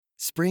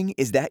Spring,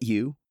 is that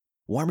you?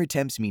 Warmer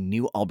temps mean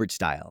new Allbirds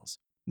styles.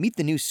 Meet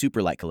the new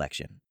Superlight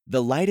collection,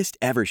 the lightest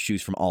ever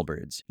shoes from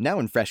Allbirds, now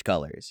in fresh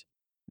colors.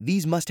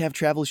 These must-have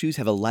travel shoes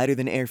have a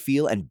lighter-than-air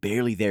feel and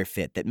barely there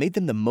fit that made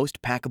them the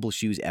most packable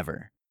shoes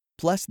ever.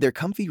 Plus, they're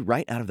comfy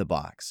right out of the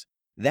box.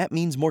 That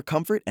means more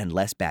comfort and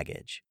less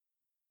baggage.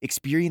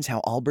 Experience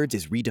how Allbirds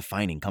is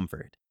redefining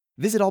comfort.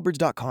 Visit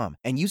allbirds.com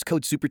and use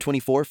code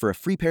SUPER24 for a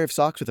free pair of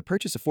socks with a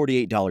purchase of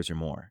 $48 or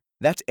more.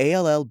 That's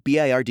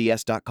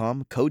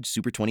ALLBIRDS.com, code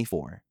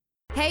SUPER24.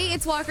 Hey,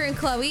 it's Walker and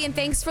Chloe, and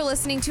thanks for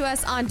listening to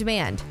us on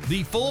demand.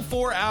 The full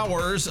 4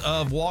 hours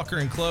of Walker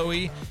and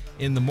Chloe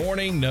in the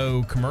morning.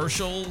 No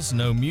commercials,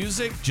 no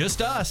music,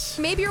 just us.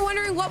 Maybe you're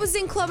wondering what was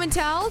in Club and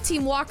Tell.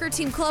 Team Walker,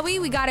 Team Chloe,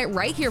 we got it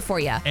right here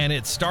for you. And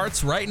it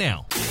starts right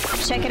now.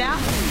 Check it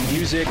out.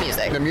 Music.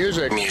 The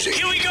music.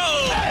 Here we go.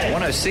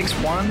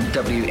 106.1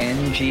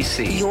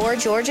 WNGC. Your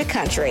Georgia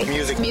country.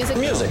 Music.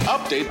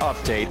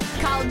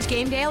 Update. College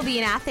game day will be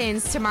in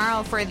Athens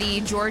tomorrow for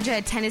the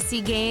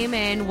Georgia-Tennessee game,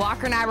 and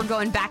Walker and I were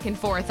going back and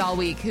forth all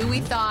week. Who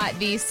we thought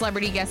the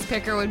celebrity guest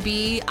picker would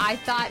be. I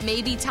thought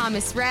maybe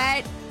Thomas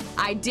Rhett.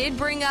 I did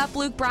bring up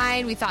Luke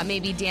Bryan. We thought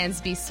maybe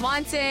Dansby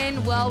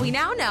Swanson. Well, we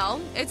now know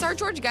it's our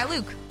Georgia guy,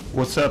 Luke.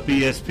 What's up,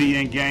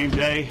 ESPN Game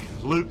Day?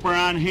 Luke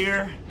Bryan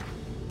here,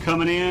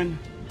 coming in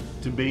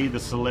to be the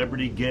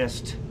celebrity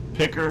guest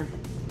picker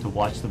to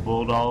watch the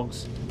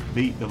Bulldogs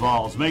beat the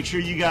Vols. Make sure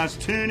you guys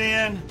tune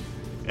in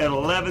at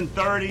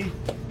 11:30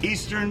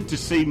 Eastern to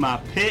see my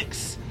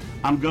picks.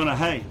 I'm gonna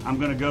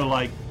go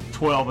like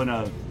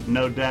 12-0,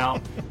 no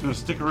doubt. I'm gonna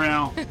stick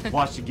around,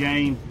 watch the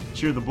game,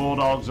 cheer the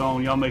Bulldogs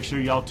on. Y'all make sure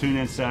y'all tune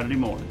in Saturday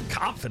morning.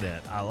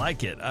 Confident. I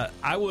like it.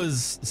 I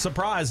was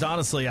surprised,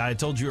 honestly. I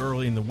told you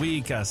early in the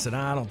week, I said,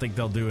 I don't think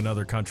they'll do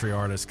another country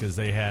artist because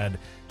they had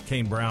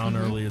Kane Brown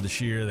earlier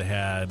this year. They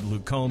had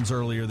Luke Combs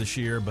earlier this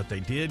year, but they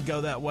did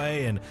go that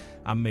way, and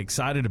I'm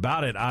excited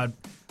about it. I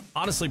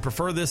honestly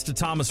prefer this to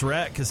Thomas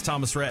Rhett because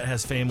Thomas Rhett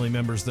has family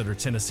members that are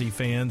Tennessee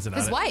fans. And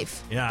His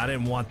wife. Yeah, I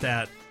didn't want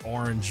that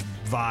orange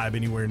vibe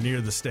anywhere near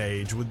the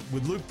stage.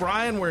 With Luke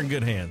Bryan, we're in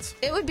good hands.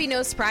 It would be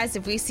no surprise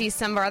if we see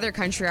some of our other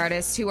country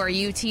artists who are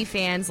UT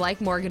fans like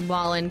Morgan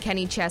Wallen,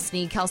 Kenny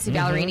Chesney, Kelsey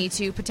Ballerini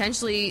to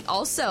potentially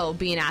also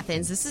be in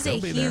Athens. This is a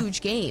huge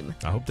game.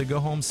 I hope they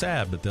go home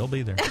sad, but they'll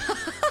be there.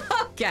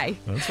 Okay.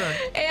 That's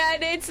right.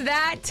 And it's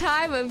that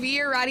time of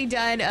year. Roddy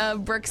Dunn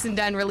of Brooks &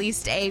 Dunn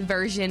released a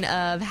version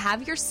of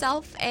Have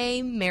Yourself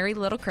a Merry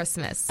Little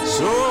Christmas.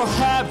 So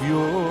have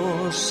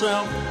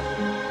yourself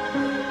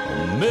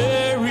a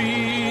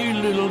merry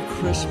little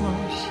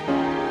Christmas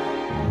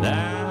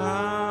now.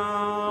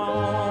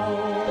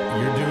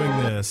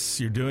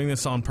 You're doing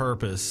this on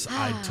purpose.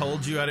 I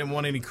told you I didn't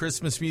want any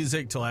Christmas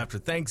music till after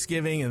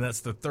Thanksgiving, and that's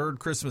the 3rd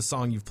Christmas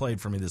song you've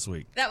played for me this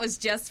week. That was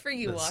just for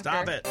you, Walker.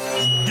 Stop it.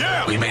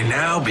 Yeah. We may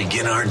now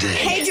begin our day.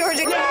 Hey,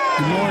 Georgia.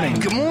 Good morning.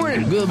 Good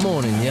morning. Good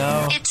morning,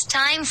 y'all. It's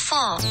time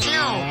for Flo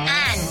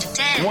and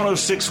Ten.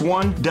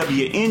 106.1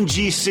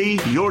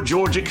 WNGC, your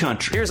Georgia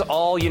country. Here's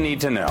all you need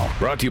to know.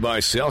 Brought to you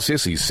by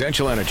Celsius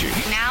Essential Energy.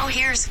 Now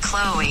here's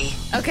Chloe.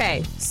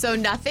 Okay, so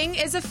nothing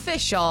is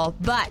official,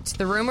 but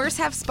the rumors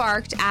have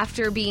sparked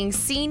after being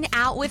seen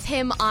out with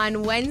him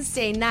on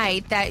Wednesday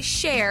night that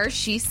Cher,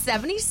 she's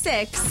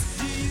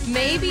 76,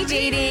 may be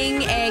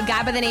dating a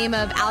guy by the name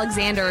of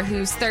Alexander,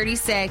 who's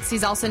 36.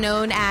 He's also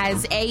known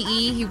as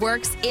AE. He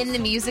works in the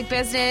music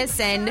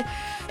business, and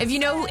if you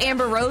know who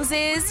Amber Rose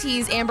is,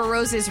 he's Amber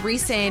Rose's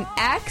recent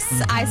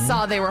ex. I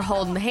saw they were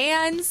holding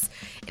hands.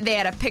 They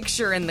had a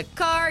picture in the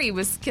car. He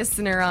was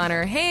kissing her on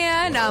her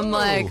hand. Whoa. I'm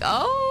like,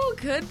 oh,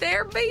 could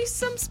there be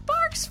some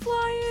sparks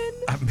flying?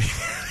 I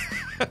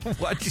mean,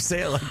 why'd you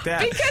say it like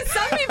that? Because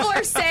some people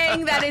are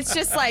saying that it's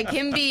just like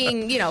him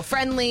being,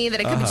 friendly, that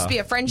it could just be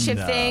a friendship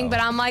thing. But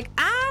I'm like,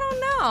 I don't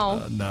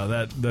know.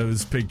 No,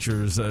 those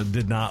pictures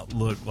did not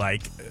look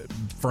like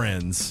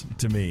friends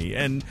to me.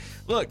 And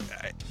look,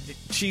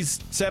 she's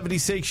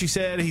 76, she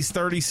said. He's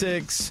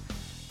 36.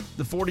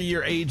 The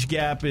 40-year age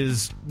gap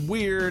is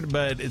weird,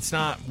 but it's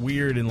not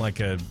weird in like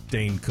a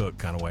Dane Cook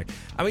kind of way.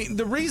 I mean,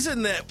 the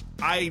reason that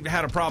I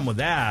had a problem with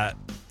that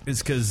is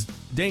because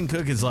Dane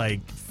Cook is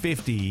like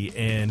 50,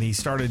 and he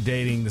started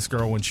dating this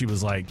girl when she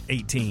was like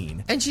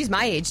 18. And she's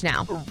my age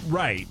now.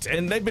 Right.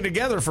 And they've been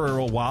together for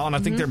a while, and I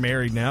think they're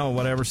married now or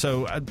whatever.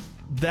 So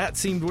that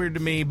seemed weird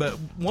to me. But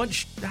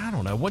once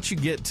you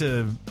get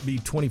to be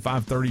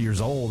 25, 30 years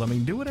old, I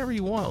mean, do whatever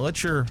you want.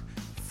 Let your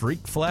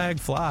freak flag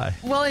fly.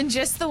 Well, and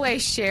just the way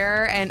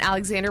Cher and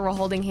Alexander were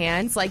holding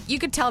hands, like, you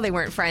could tell they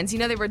weren't friends.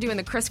 They were doing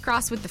the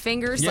crisscross with the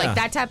fingers, like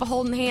that type of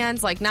holding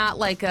hands, like not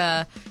like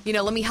a,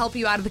 let me help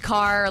you out of the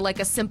car, like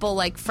a simple,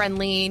 like,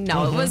 friendly.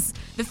 No, it was,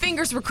 the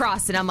fingers were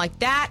crossed, and I'm like,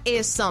 that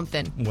is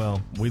something.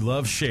 Well, we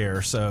love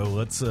Cher, so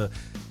let's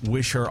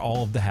wish her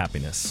all of the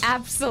happiness.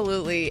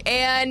 Absolutely.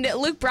 And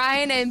Luke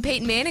Bryan and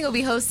Peyton Manning will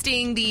be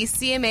hosting the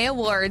CMA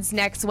Awards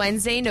next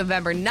Wednesday,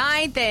 November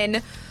 9th,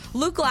 and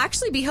Luke will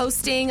actually be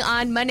hosting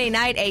on Monday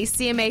night a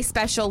CMA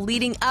special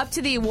leading up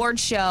to the award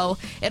show.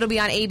 It'll be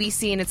on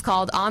ABC, and it's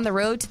called On the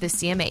Road to the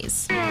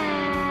CMAs.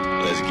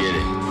 Let's get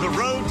it. The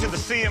road to the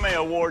CMA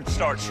Award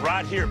starts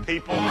right here,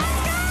 people.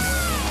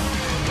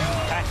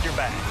 Pack your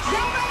bags.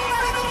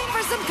 Ready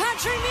for some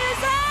country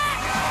music?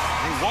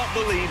 You won't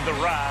believe the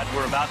ride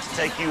we're about to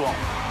take you on.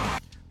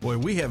 Boy,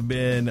 we have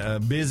been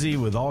busy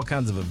with all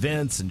kinds of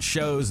events and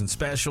shows and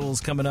specials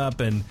coming up,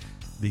 and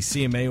the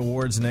CMA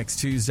Awards next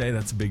Tuesday.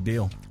 That's a big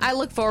deal. I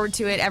look forward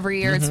to it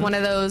every year. It's one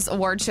of those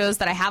award shows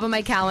that I have on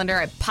my calendar.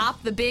 I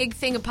pop the big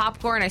thing of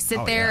popcorn. I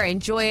sit there, I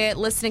enjoy it,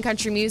 listen to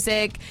country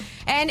music,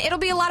 and it'll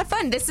be a lot of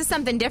fun. This is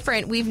something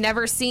different. We've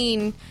never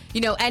seen,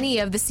 any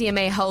of the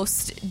CMA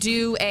hosts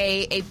do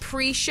a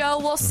pre-show,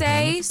 we'll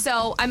say.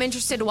 So I'm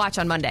interested to watch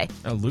on Monday.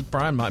 Luke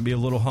Bryan might be a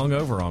little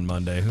hungover on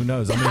Monday. Who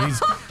knows? I mean, he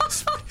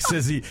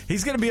says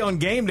he's going to be on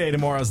game day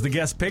tomorrow as the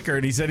guest picker,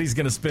 and he said he's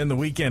going to spend the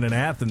weekend in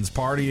Athens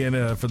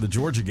partying for the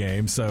Georgia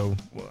game. So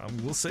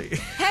we'll see.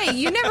 Hey,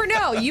 you never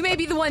know. You may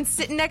be the one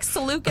sitting next to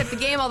Luke at the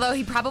game, although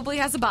he probably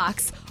has a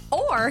box.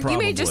 Or you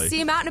may just see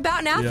him out and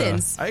about in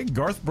Athens. Yeah.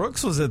 Garth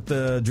Brooks was at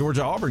the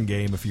Georgia-Auburn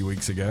game a few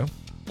weeks ago.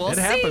 We'll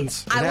see.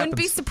 Happens. I wouldn't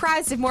be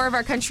surprised if more of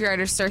our country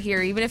artists are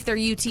here, even if they're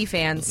UT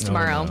fans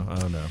tomorrow.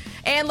 Oh, no.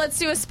 And let's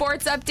do a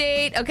sports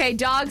update. Okay,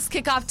 Dawgs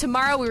kick off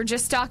tomorrow. We were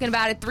just talking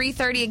about it,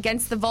 3:30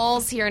 against the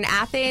Vols here in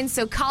Athens.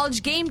 So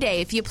college game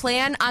day, if you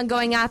plan on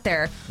going out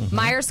there.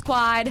 Myers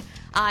Quad.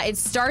 It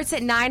starts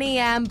at 9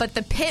 a.m., but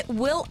the pit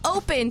will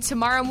open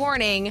tomorrow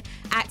morning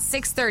at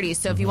 6:30.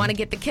 So if you want to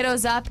get the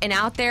kiddos up and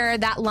out there,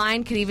 that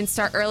line could even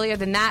start earlier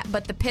than that,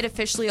 but the pit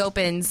officially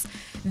opens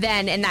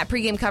then, and that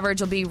pregame coverage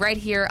will be right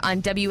here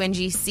on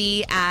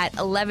WNGC at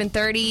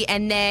 11:30.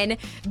 And then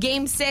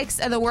Game 6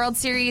 of the World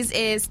Series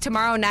is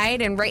tomorrow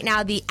night, and right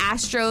now the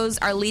Astros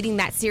are leading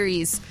that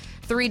series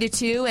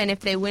 3-2, and if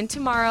they win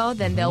tomorrow,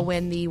 then they'll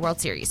win the World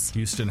Series.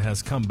 Houston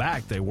has come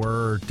back. They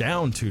were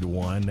down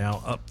 2-1,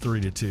 now up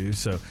 3-2.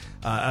 So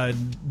a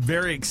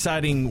very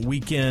exciting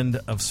weekend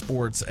of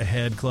sports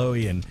ahead,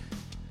 Chloe. And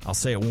I'll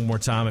say it one more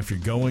time. If you're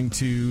going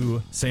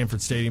to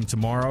Sanford Stadium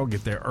tomorrow,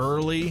 get there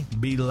early,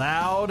 be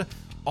loud,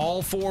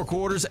 all 4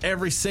 quarters,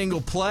 every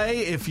single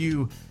play. If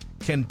you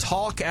can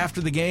talk after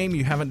the game,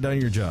 you haven't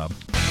done your job.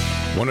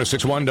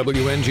 106.1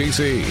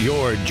 WNGC,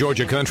 your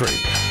Georgia country.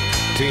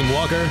 Team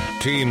Walker,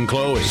 Team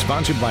Chloe.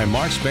 Sponsored by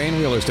Mark Spain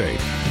Real Estate.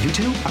 You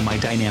two are my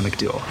dynamic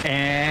duo.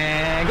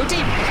 And go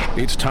team!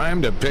 It's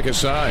time to pick a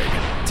side.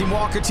 Team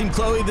Walker, Team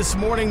Chloe, this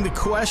morning the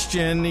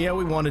question,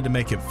 we wanted to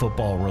make it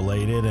football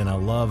related, and I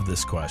love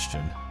this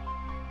question.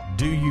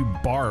 Do you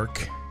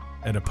bark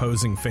at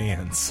opposing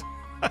fans?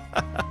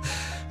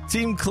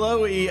 Team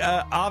Chloe,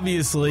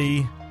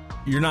 obviously,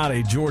 you're not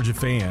a Georgia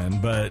fan,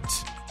 but...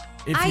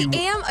 I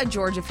am a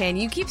Georgia fan.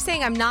 You keep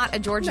saying I'm not a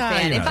Georgia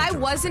fan. If I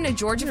wasn't a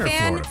Georgia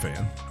fan,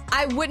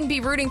 I wouldn't be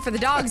rooting for the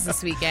Dogs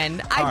this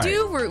weekend. I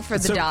do root for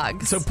the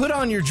Dogs. So put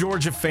on your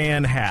Georgia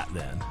fan hat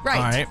then. Right.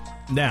 All right.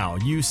 Now,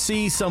 you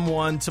see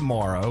someone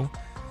tomorrow,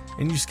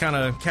 and you just kind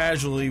of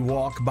casually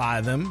walk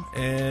by them,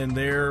 and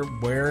they're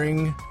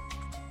wearing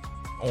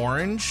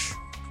orange,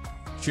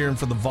 cheering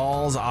for the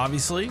Vols,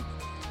 obviously.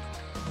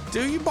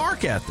 Do you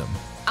bark at them?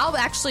 I'll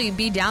actually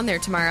be down there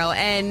tomorrow,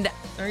 and...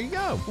 There you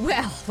go.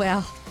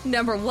 Well...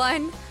 Number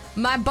one,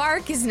 my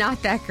bark is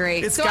not that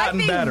great. It's gotten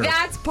better.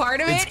 That's part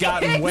of it. It's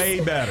gotten way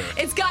better.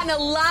 It's gotten a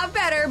lot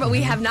better, but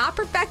we have not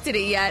perfected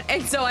it yet.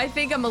 And so I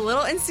think I'm a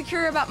little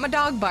insecure about my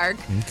dog bark.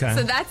 Okay.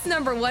 So that's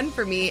number one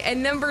for me.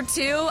 And number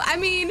two,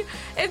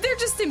 if they're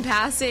just in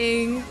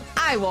passing,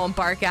 I won't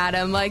bark at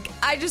them. I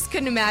just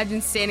couldn't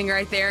imagine standing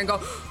right there and go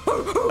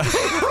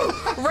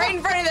right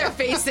in front of their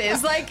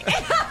faces.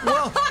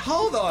 Well,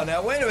 hold on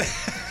now. Wait a minute.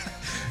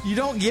 You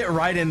don't get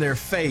right in their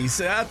face.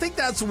 I think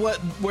that's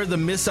where the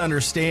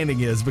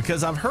misunderstanding is,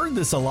 because I've heard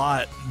this a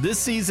lot this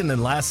season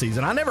and last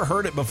season. I never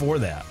heard it before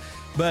that.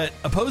 But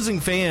opposing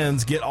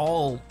fans get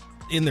all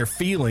in their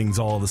feelings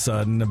all of a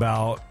sudden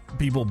about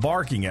people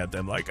barking at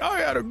them. Like, I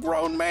had a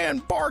grown man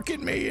bark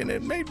at me, and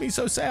it made me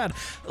so sad.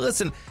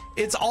 Listen,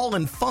 it's all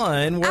in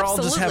fun. We're all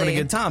just having a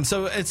good time.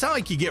 So it's not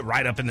like you get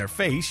right up in their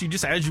face. You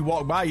just, as you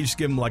walk by, you just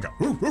give them like a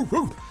whoo, whoo,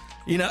 whoo.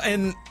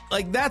 And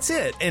that's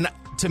it. And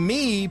to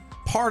me,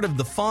 part of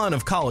the fun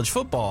of college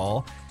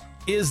football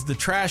is the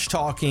trash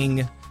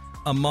talking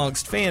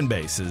amongst fan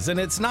bases. And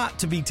it's not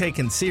to be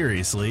taken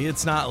seriously.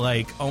 It's not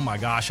like, oh my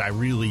gosh, I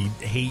really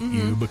hate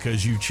you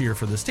because you cheer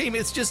for this team.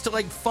 It's just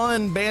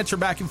fun banter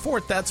back and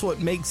forth. That's what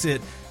makes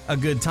it a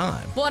good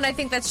time. Well, and I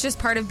think that's just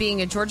part of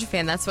being a Georgia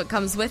fan. That's what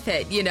comes with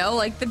it,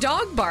 like the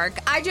dog bark.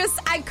 I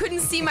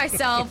couldn't see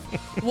myself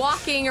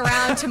walking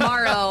around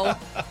tomorrow,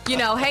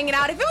 hanging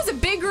out. If it was a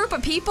big group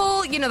of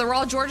people, they're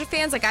all Georgia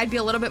fans, I'd be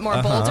a little bit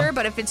more bolder.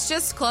 But if it's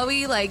just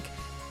Chloe,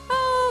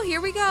 oh,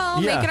 here we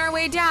go, making our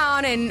way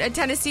down, and a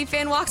Tennessee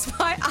fan walks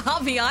by,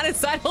 I'll be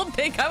honest, I don't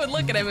think I would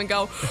look at him and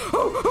go,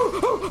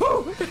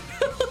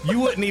 You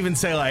wouldn't even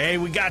say hey,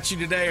 we got you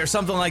today, or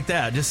something like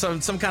that. Just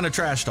some kind of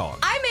trash talk.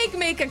 I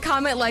make a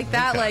comment like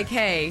that,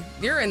 hey,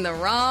 you're in the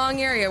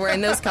wrong area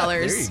wearing those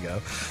colors. There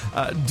you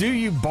go. Do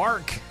you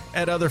bark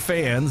at other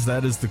fans?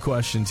 That is the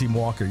question, Team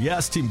Walker.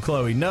 Yes, Team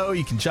Chloe. No.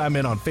 You can chime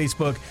in on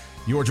Facebook,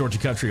 Your Georgia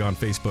Country on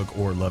Facebook,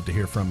 or love to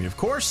hear from you, of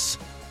course.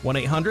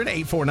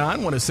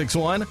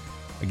 1-800-849-1061.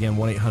 Again,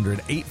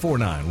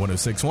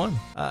 1-800-849-1061.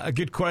 A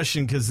good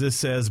question, because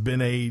this has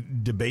been a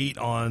debate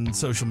on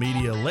social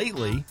media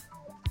lately.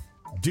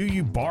 Do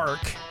you bark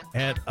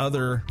at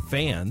other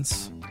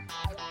fans?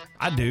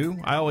 I do.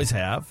 I always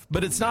have.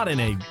 But it's not in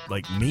a,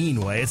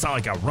 mean way. It's not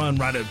like I run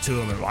right up to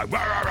them and rah,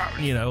 rah, rah.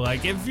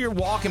 If you're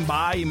walking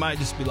by, you might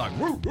just be like,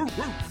 woo, woo,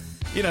 woo.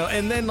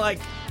 And then,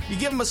 you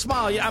give them a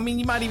smile. I mean,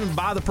 you might even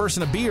buy the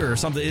person a beer or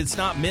something. It's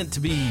not meant to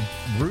be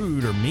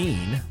rude or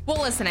mean.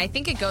 Well, listen, I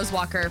think it goes,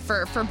 Walker,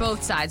 for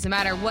both sides, no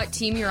matter what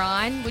team you're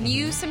on. When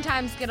you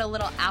sometimes get a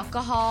little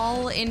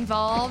alcohol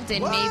involved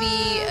and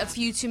maybe a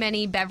few too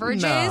many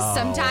beverages,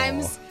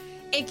 sometimes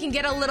it can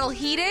get a little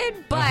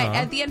heated, but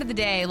at the end of the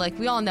day,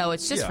 we all know,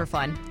 it's just for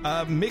fun.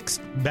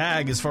 Mixed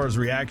bag as far as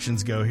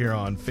reactions go here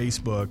on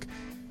Facebook.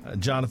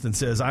 Jonathan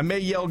says, I may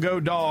yell go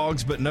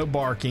Dogs, but no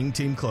barking,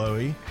 Team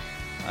Chloe.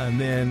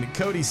 And then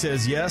Cody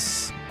says,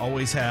 yes,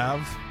 always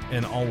have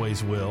and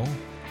always will.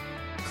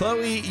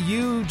 Chloe,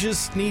 you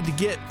just need to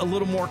get a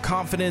little more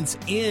confidence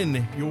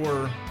in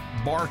your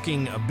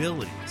barking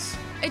abilities.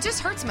 It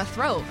just hurts my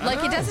throat.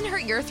 It doesn't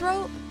hurt your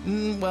throat?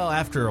 Well,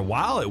 after a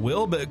while it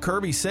will, but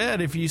Kirby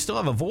said if you still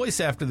have a voice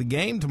after the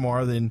game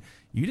tomorrow, then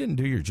you didn't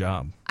do your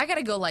job. I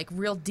gotta go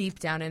real deep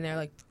down in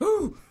there,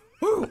 ooh.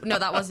 No,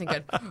 that wasn't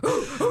good. That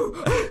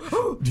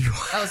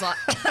was a lot.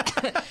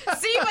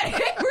 See, but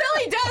it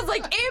really does.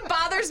 It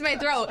bothers my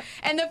throat.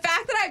 And the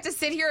fact that I have to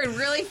sit here and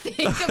really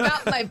think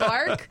about my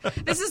bark,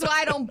 this is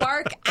why I don't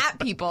bark at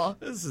people.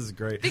 This is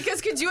great.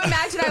 Because could you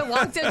imagine I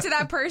walked up to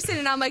that person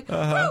and I'm like, woo, woo,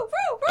 woo.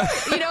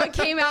 It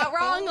came out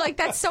wrong.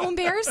 That's so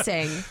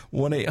embarrassing.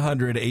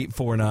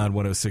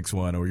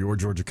 1-800-849-1061 or Your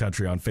Georgia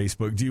Country on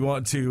Facebook. Do you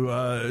want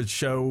to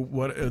show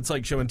what it's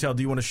like show and tell?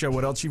 Do you want to show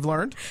what else you've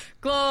learned?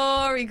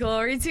 Glory,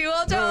 glory to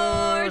old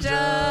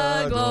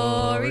Georgia.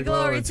 Glory,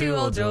 glory to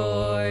old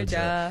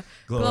Georgia.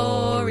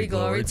 Glory,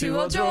 glory to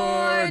old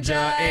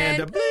Georgia.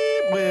 And a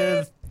bleep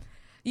with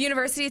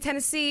University of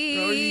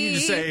Tennessee. Or you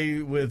just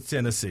say with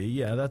Tennessee.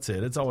 Yeah, that's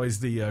it. It's always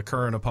the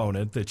current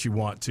opponent that you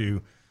want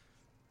to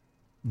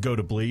go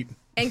to bleep.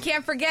 And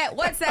can't forget,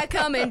 what's that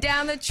coming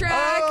down the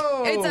track?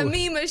 Oh. It's a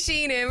mean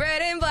machine in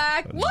red and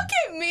black. Look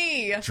at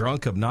me.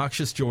 Drunk,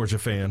 obnoxious Georgia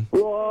fan.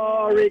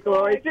 Glory,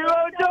 glory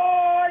to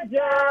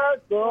Georgia.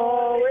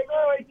 Glory,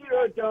 glory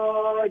to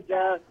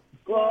Georgia.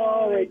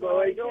 Glory,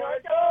 glory to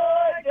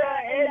Georgia.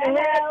 In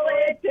hell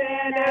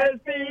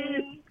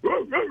Tennessee.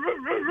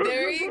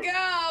 There you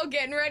go.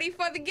 Getting ready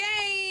for the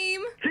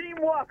game. Team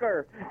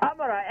Walker, I'm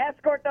going to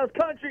escort those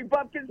country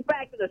bumpkins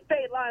back to the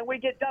state line. We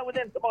get done with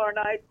them tomorrow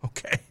night.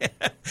 Okay.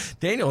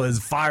 Daniel is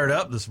fired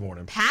up this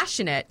morning.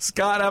 Passionate.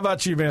 Scott, how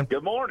about you, man?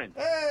 Good morning.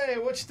 Hey,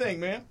 what you think,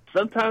 man?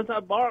 Sometimes I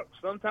bark,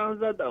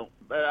 sometimes I don't.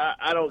 But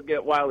I don't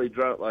get wildly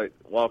drunk like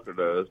Walker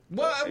does.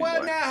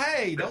 Well, now,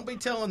 hey, don't be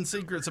telling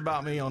secrets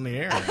about me on the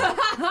air.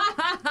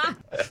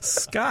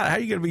 Scott, how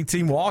you going to be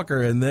Team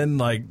Walker and then,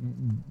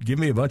 give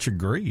me a bunch of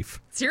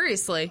grief?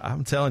 Seriously.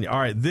 I'm telling you. All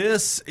right,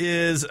 this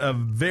is a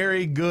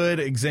very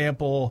good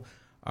example.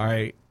 All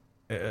right,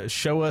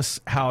 show us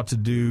how to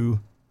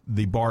do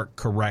the bark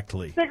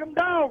correctly. Take them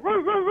down.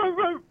 Roo, roo, roo,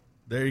 roo.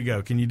 There you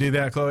go. Can you do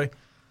that, Chloe?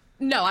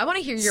 No, I want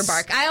to hear your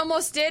bark. I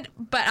almost did,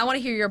 but I want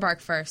to hear your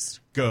bark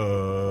first. Go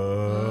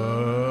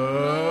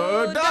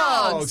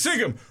Dogs! Sing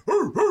him!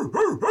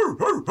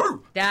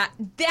 That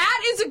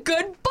is a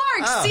good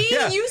bark. See,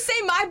 yeah. You say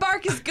my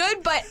bark is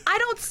good, but I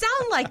don't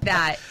sound like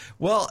that.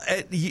 Well,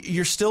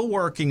 you're still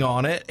working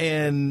on it,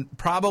 and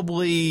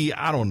probably,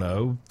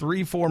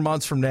 3-4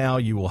 months from now,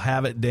 you will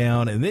have it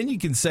down, and then you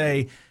can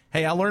say,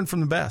 hey, I learned from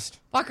the best.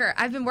 Walker,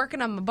 I've been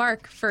working on my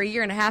bark for a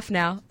year and a half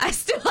now. I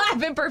still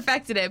haven't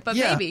perfected it, but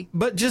maybe.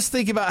 But just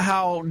think about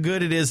how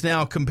good it is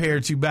now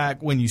compared to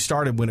back when you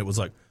started, when it was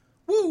like,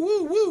 woo,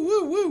 woo, woo,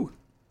 woo, woo.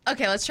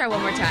 Okay, let's try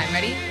one more time.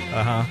 Ready?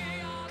 Uh-huh.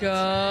 Go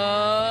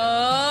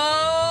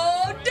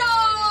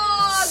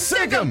Dogs!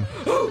 Sick 'em!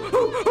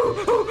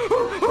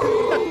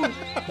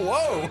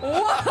 Whoa!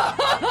 Whoa!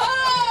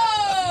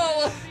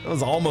 That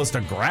was almost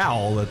a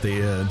growl at the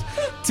end.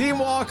 Team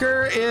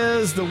Walker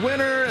is the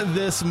winner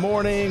this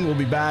morning. We'll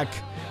be back,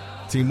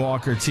 Team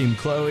Walker, Team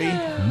Chloe,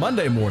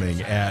 Monday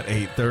morning at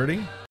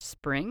 8:30.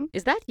 Spring?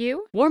 Is that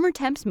you? Warmer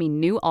temps mean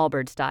new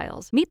Allbirds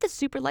styles. Meet the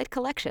Superlight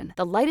Collection,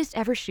 the lightest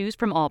ever shoes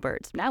from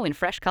Allbirds, now in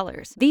fresh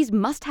colors. These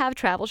must-have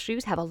travel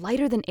shoes have a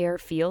lighter-than-air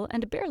feel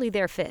and a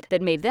barely-there fit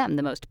that made them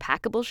the most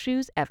packable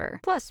shoes ever.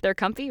 Plus, they're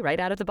comfy right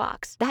out of the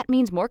box. That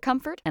means more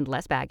comfort and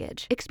less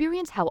baggage.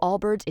 Experience how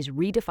Allbirds is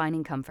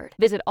redefining comfort.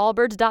 Visit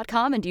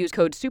allbirds.com and use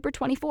code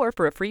SUPER24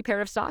 for a free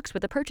pair of socks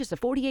with a purchase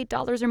of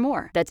 $48 or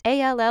more. That's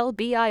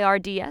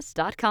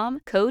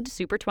ALLBIRDS.com, code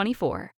SUPER24.